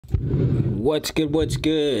What's good? What's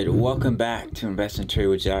good? Welcome back to Invest and Trade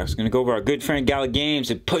with Jack. Going to go over our good friend Gala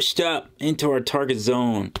games. It pushed up into our target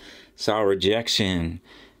zone. Saw rejection.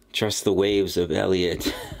 Trust the waves of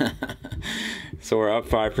Elliott. So we're up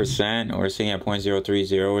 5%. We're seeing at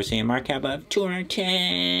 0.030. We're seeing market cap of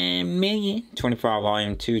 210 million. 25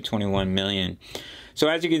 volume, 221 million. So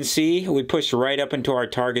as you can see, we pushed right up into our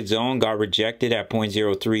target zone. Got rejected at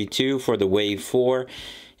 0.032 for the wave 4.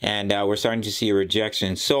 And we're starting to see a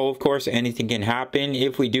rejection. So, of course, anything can happen.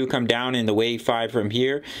 If we do come down in the wave 5 from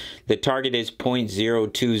here, the target is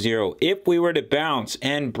 0.020. If we were to bounce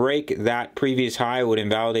and break that previous high, it would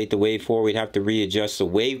invalidate the wave 4. We'd have to readjust the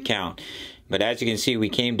wave count. But as you can see, we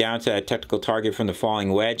came down to that technical target from the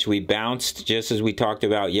falling wedge. We bounced just as we talked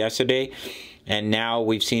about yesterday. And now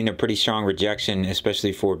we've seen a pretty strong rejection,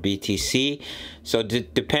 especially for BTC. So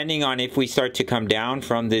depending on if we start to come down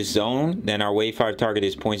from this zone, then our wave 5 target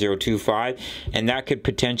is 0.025. And that could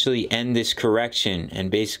potentially end this correction.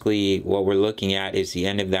 And basically what we're looking at is the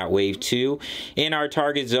end of that wave 2 in our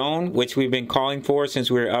target zone, which we've been calling for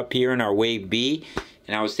since we were up here in our wave B.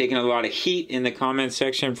 And I was taking a lot of heat in the comment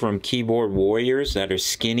section from keyboard warriors that are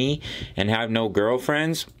skinny and have no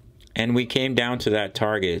girlfriends. And we came down to that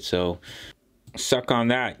target. So suck on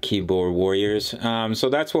that, keyboard warriors. So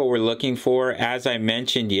that's what we're looking for. As I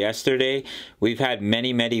mentioned yesterday, we've had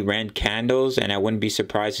many red candles, and I wouldn't be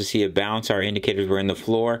surprised to see a bounce. Our indicators were in the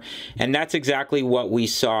floor, and that's exactly what we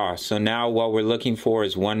saw. So now what we're looking for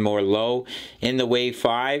is one more low in the wave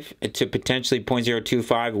 5 to potentially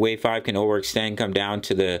 0.025. Wave 5 can overextend, come down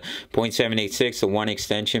to the 0.786, the one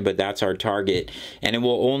extension, but that's our target, and it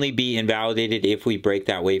will only be invalidated if we break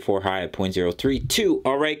that wave 4 high at 0.032.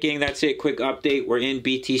 All right, gang, that's it. Quick update. We're in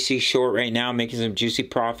BTC short right now, making some juicy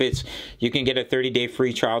profits. You can get a 30-day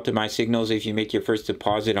free trial to my signals if you make your first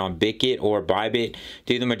deposit on Bitget or Bybit.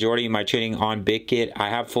 Do the majority of my trading on Bitget. I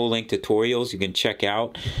have full length tutorials you can check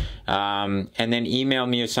out. And then email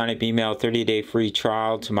me or sign up email, 30-day free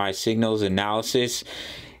trial to my signals analysis.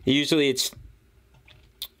 Usually it's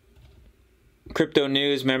crypto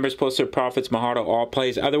news, members post their profits, Mahado all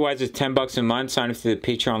plays. Otherwise, it's $10 a month. Sign up to the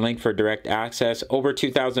Patreon link for direct access. Over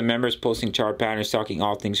 2,000 members posting chart patterns, talking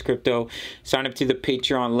all things crypto. Sign up to the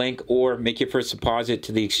Patreon link or make your first deposit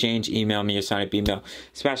to the exchange. Email me or sign up email.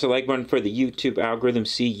 Smash the like button for the YouTube algorithm.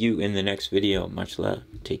 See you in the next video. Much love.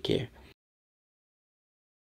 Take care.